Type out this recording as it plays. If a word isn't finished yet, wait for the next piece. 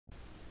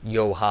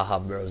Yo haha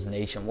bros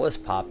nation, what's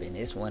poppin'?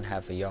 It's one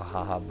half of yo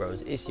haha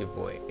bros. It's your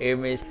boy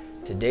Hermes.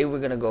 Today we're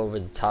gonna go over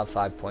the top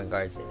 5 point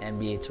guards in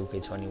NBA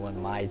 2K21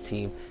 My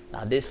Team.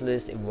 Now this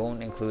list, it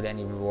won't include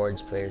any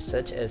rewards players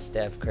such as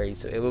Steph Curry,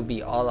 so it will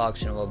be all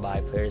auctionable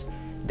buy players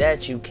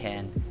that you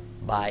can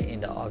buy in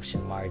the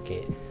auction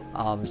market.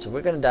 So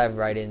we're gonna dive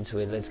right into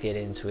it. Let's get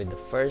into it.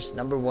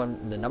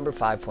 The number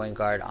 5 point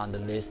guard on the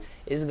list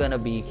is gonna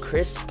be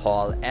Chris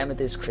Paul,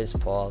 Amethyst Chris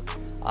Paul.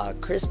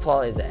 Chris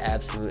Paul is an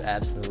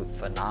absolute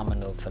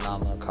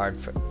phenomenal card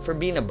for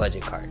being a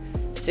budget card.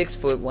 6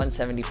 foot,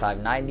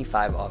 175,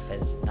 95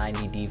 offense,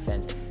 90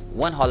 defense,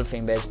 1 Hall of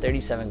Fame badge,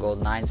 37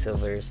 gold, 9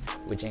 silvers,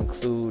 which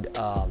include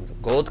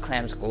gold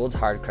clamps, gold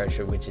hard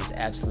crusher, which is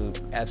absolute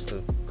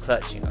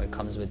clutch. You know, it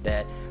comes with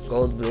that.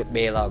 Gold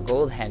bailout,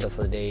 gold handle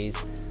for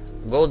days,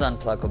 gold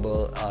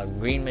unpluckable,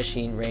 green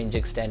machine, range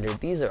extender.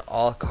 These are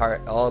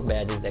all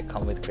badges that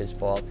come with Chris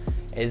Paul.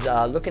 Is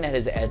looking at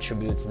his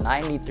attributes: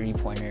 93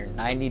 pointer,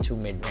 92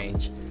 mid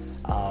range.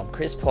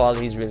 Chris Paul,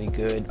 he's really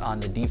good on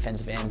the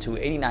defensive end too.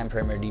 89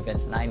 perimeter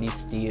defense, 90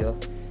 steal,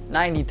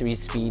 93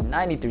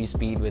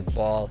 speed with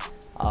ball.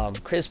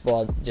 Chris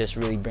Paul just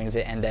really brings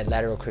it, and that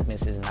lateral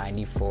quickness is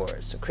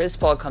 94. So Chris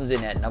Paul comes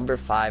in at number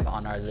 5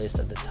 on our list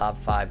of the top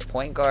 5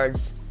 point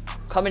guards.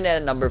 Coming in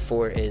at number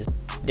 4 is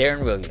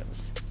Deron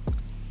Williams.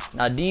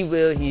 Now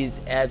D-Will,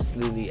 he's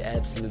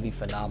absolutely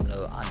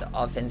phenomenal on the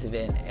offensive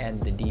end and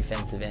the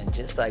defensive end,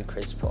 just like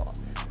Chris Paul.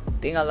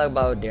 Thing I like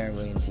about Deron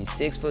Williams, he's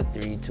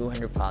 6'3",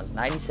 200 pounds,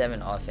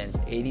 97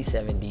 offense,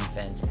 87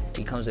 defense.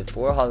 He comes with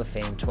 4 Hall of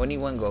Fame,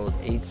 21 gold,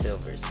 8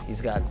 silvers.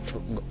 He's got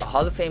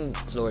Hall of Fame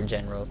floor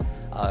general,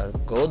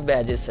 gold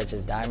badges such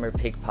as Dimer,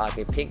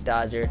 Pickpocket, Pick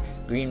Dodger,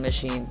 Green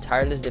Machine,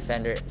 Tireless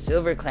Defender,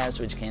 silver clamps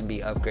which can be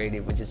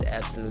upgraded, which is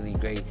absolutely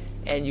great,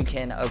 and you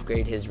can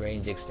upgrade his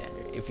range extender.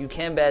 If you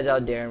can badge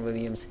out Deron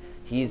Williams,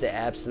 he's an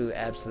absolute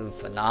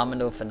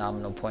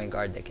phenomenal point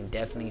guard that can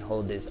definitely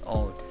hold his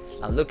own.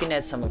 Now looking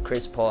at some of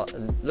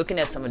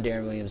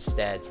Deron Williams'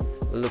 stats,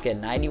 we'll look at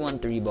 91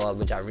 3 ball,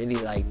 which I really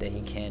like that he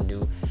can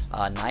do.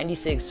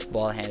 96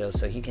 ball handle,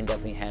 so he can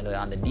definitely handle it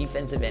on the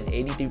defensive end.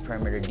 83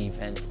 perimeter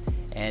defense,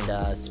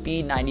 and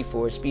speed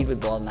 94, speed with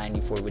ball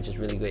 94, which is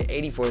really good.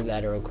 84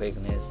 lateral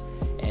quickness,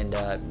 and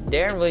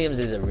Deron Williams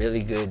is a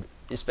really good,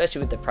 especially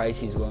with the price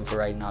he's going for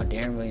right now.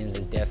 Deron Williams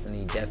is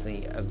definitely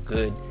a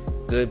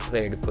good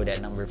player to put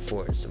at number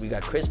 4. So we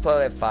got Chris Paul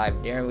at 5,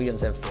 Deron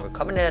Williams at 4.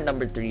 Coming in at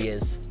number 3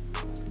 is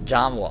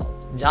John Wall.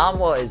 John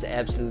Wall is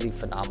absolutely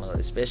phenomenal,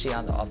 especially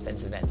on the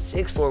offensive end.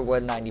 6'4",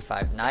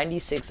 195,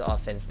 96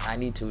 offense,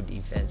 92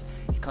 defense.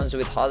 He comes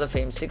with Hall of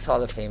Fame, 6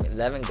 Hall of Fame,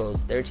 11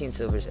 golds, 13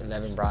 silvers,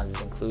 11 bronzes,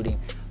 including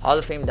Hall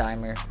of Fame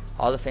Dimer,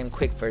 Hall of Fame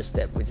Quick First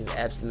Step, which is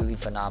absolutely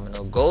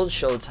phenomenal. Gold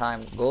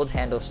Showtime, gold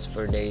handles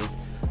for days.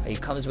 He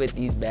comes with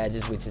these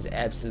badges, which is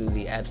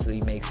absolutely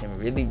makes him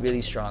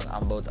really strong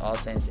on both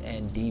offense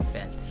and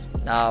defense.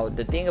 Now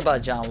the thing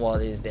about John Wall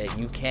is that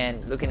you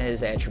can, looking at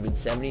his attributes,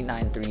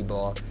 79 3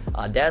 ball,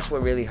 that's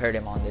what really hurt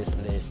him on this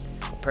list.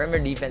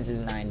 Perimeter defense is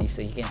 90,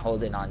 so he can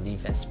hold it on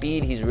defense.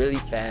 Speed, he's really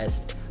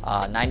fast,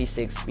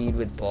 96 speed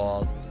with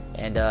ball,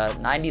 and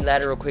 90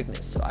 lateral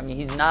quickness. So I mean,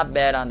 he's not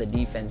bad on the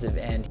defensive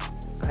end.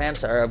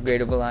 Clamps are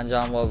upgradable on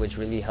John Wall, which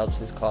really helps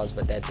his cause,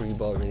 but that 3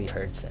 ball really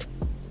hurts him.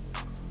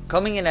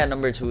 Coming in at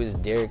number 2 is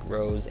Derrick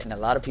Rose, and a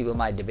lot of people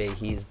might debate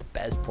he is the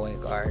best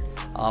point guard,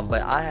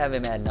 but I have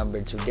him at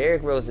number 2.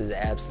 Derrick Rose is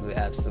an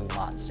absolute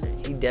monster.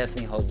 He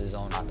definitely holds his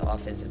own on the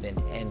offensive end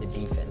and the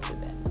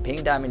defensive end.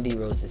 Pink Diamond D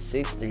Rose is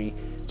 6'3",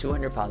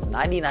 200 pounds,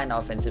 99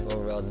 offensive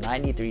overall,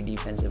 93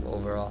 defensive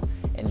overall,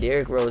 and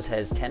Derrick Rose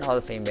has 10 Hall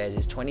of Fame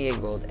badges, 28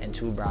 gold, and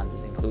 2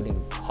 bronzes,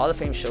 including Hall of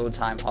Fame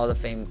Showtime, Hall of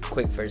Fame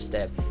Quick First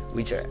Step,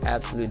 which are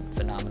absolute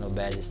phenomenal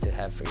badges to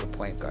have for your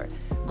point guard.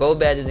 Gold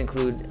badges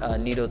include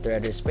Needle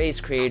Threader, Space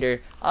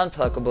Creator,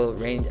 Unpluckable,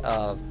 Range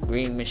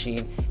Green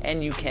Machine,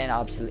 and you can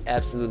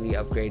absolutely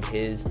upgrade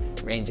his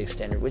range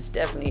extender, which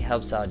definitely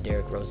helps out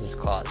Derrick Rose's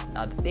cause.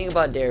 Now the thing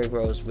about Derrick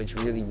Rose, which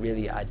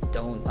really I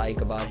don't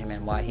like about him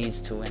and why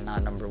he's 2 and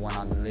not number 1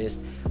 on the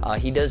list,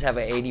 he does have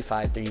an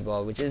 85 3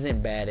 ball, which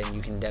isn't bad, and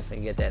you can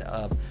definitely get that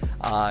up.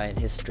 And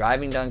his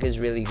driving dunk is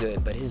really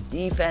good, but his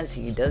defense,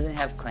 he doesn't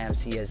have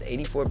clamps. He has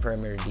 84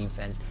 perimeter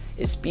defense.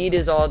 His speed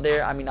is all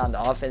there. I mean, on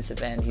the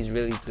offensive end, he's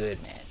really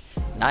good, man.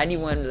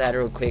 91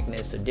 lateral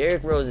quickness. So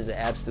Derrick Rose is an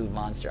absolute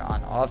monster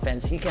on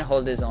offense. He can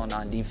hold his own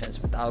on defense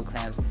without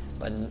clamps,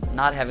 but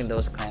not having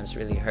those clamps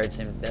really hurts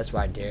him. That's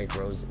why Derrick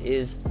Rose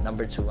is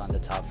number 2 on the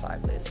top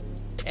 5 list.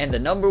 And the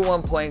number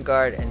 1 point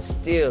guard, and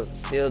still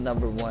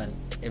number 1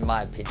 in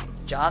my opinion,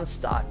 John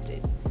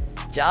Stockton.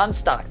 John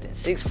Stockton,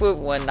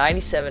 6'1",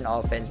 97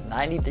 offense,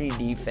 93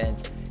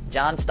 defense.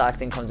 John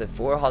Stockton comes with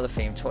 4 Hall of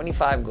Fame,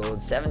 25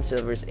 gold, 7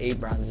 silvers, 8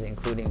 bronzes,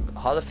 including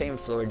Hall of Fame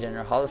floor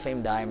general, Hall of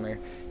Fame Dimer.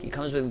 He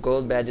comes with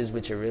gold badges,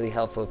 which are really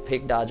helpful.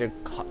 Pick Dodger,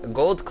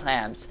 gold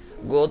clamps,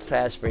 gold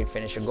fast break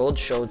finisher, gold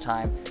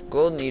Showtime,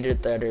 gold Needle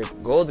Threader,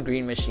 gold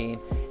Green Machine,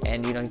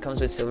 And he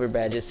comes with silver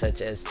badges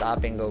such as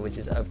stop and go, which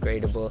is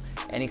upgradable,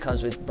 and he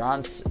comes with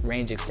bronze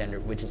range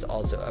extender, which is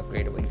also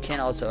upgradable. You can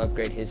also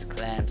upgrade his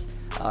clamps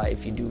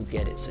if you do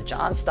get it. So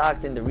John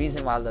Stockton, the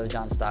reason why I love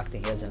John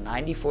Stockton, he has a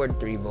 94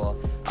 3 ball,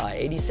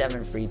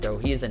 87 free throw.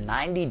 He is a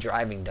 90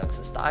 driving dunk,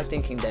 so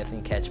Stockton can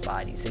definitely catch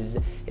bodies.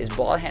 His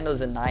ball handle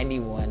is a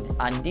 91.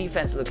 On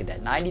defense, look at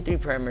that, 93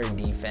 perimeter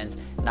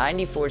defense,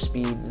 94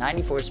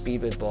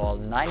 speed with ball,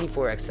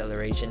 94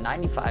 acceleration,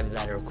 95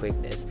 lateral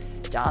quickness.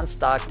 John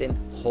Stockton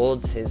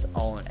holds his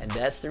own, and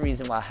that's the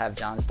reason why I have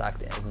John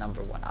Stockton as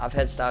number 1. I've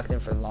had Stockton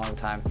for a long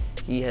time.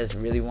 He has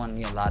really won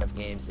me a lot of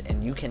games,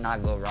 and you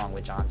cannot go wrong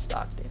with John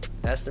Stockton.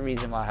 That's the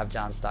reason why I have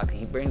John Stockton.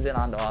 He brings it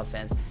on the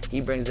offense,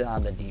 he brings it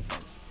on the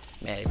defense.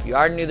 Man, if you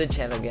are new to the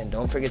channel, again,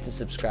 don't forget to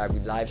subscribe. We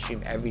live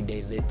stream every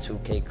day lit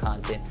 2K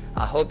content.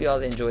 I hope you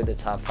all enjoyed the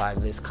top 5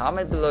 list.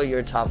 Comment below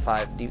your top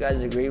 5. Do you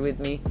guys agree with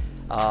me?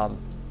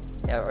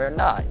 Or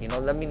not?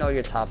 Let me know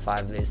your top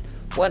 5 list.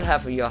 One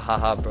half of your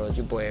haha bros,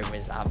 your boy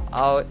Hermes. I'm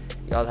out.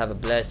 Y'all have a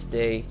blessed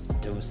day.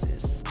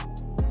 Deuces.